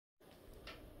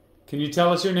Can you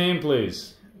tell us your name,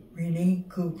 please? Rene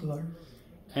Kugler.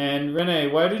 And Rene,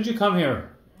 why did you come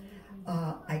here?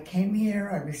 I came here,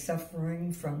 I was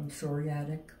suffering from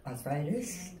psoriatic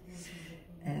arthritis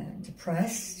and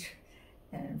depressed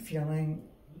and feeling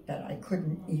that I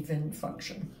couldn't even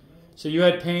function. So you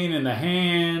had pain in the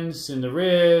hands, in the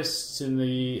wrists, in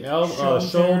the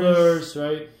shoulders,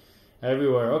 right?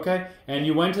 Everywhere, okay. And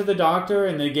you went to the doctor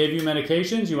and they gave you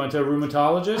medications? You went to a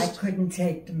rheumatologist? I couldn't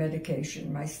take the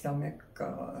medication. My stomach,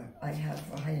 I have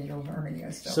a hiatal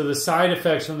hernia. So the side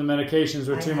effects from the medications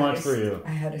were too much for you?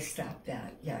 I had to stop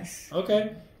that, yes.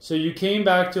 Okay. So you came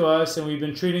back to us and we've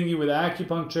been treating you with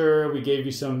acupuncture. We gave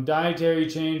you some dietary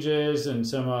changes and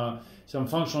some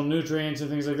functional nutrients and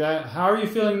things like that. How are you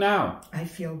feeling now? I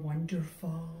feel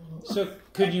wonderful. So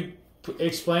could you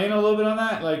explain a little bit on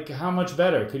that? Like how much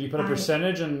better? Could you put a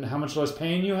percentage on how much less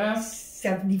pain you have?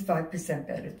 75%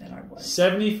 better than I was.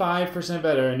 75%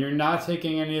 better, and you're not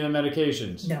taking any of the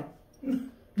medications? No.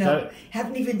 No.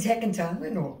 Haven't even taken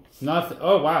Tylenol. Nothing.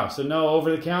 Oh, wow. So no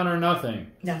over-the-counter,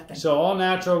 nothing? Nothing. So all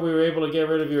natural, we were able to get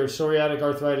rid of your psoriatic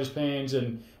arthritis pains,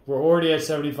 and we're already at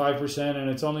 75%, and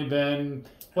it's only been,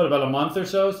 what, about a month or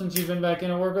so since you've been back in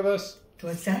to work with us?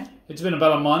 What's that? It's been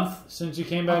about a month since you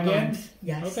came back in?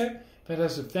 Yes. Okay.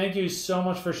 Fantastic. Thank you so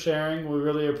much for sharing. We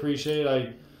really appreciate it.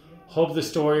 I hope the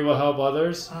story will help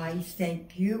others. I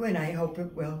thank you, and I hope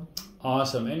it will.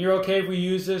 Awesome. And you're okay if we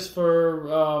use this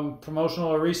for promotional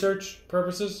or research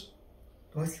purposes?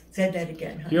 Say that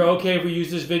again, honey. You're okay if we use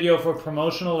this video for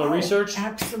promotional or research?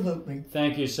 Absolutely.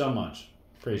 Thank you so much.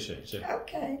 Appreciate you.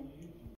 Okay.